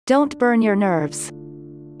Don't burn your nerves.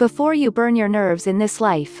 Before you burn your nerves in this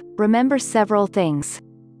life, remember several things.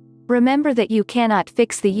 Remember that you cannot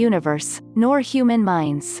fix the universe, nor human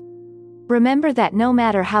minds. Remember that no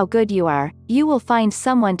matter how good you are, you will find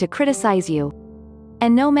someone to criticize you.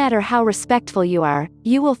 And no matter how respectful you are,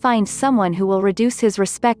 you will find someone who will reduce his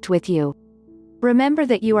respect with you. Remember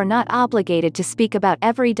that you are not obligated to speak about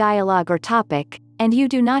every dialogue or topic, and you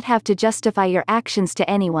do not have to justify your actions to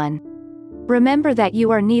anyone. Remember that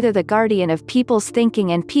you are neither the guardian of people's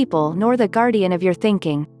thinking and people nor the guardian of your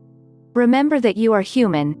thinking. Remember that you are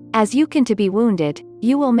human, as you can to be wounded,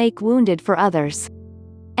 you will make wounded for others.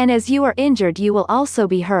 And as you are injured you will also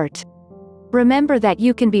be hurt. Remember that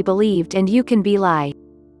you can be believed and you can be lied.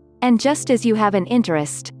 And just as you have an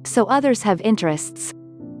interest, so others have interests.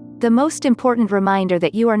 The most important reminder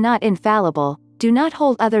that you are not infallible, do not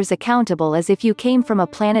hold others accountable as if you came from a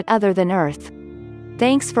planet other than Earth.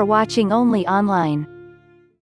 Thanks for watching Only Online.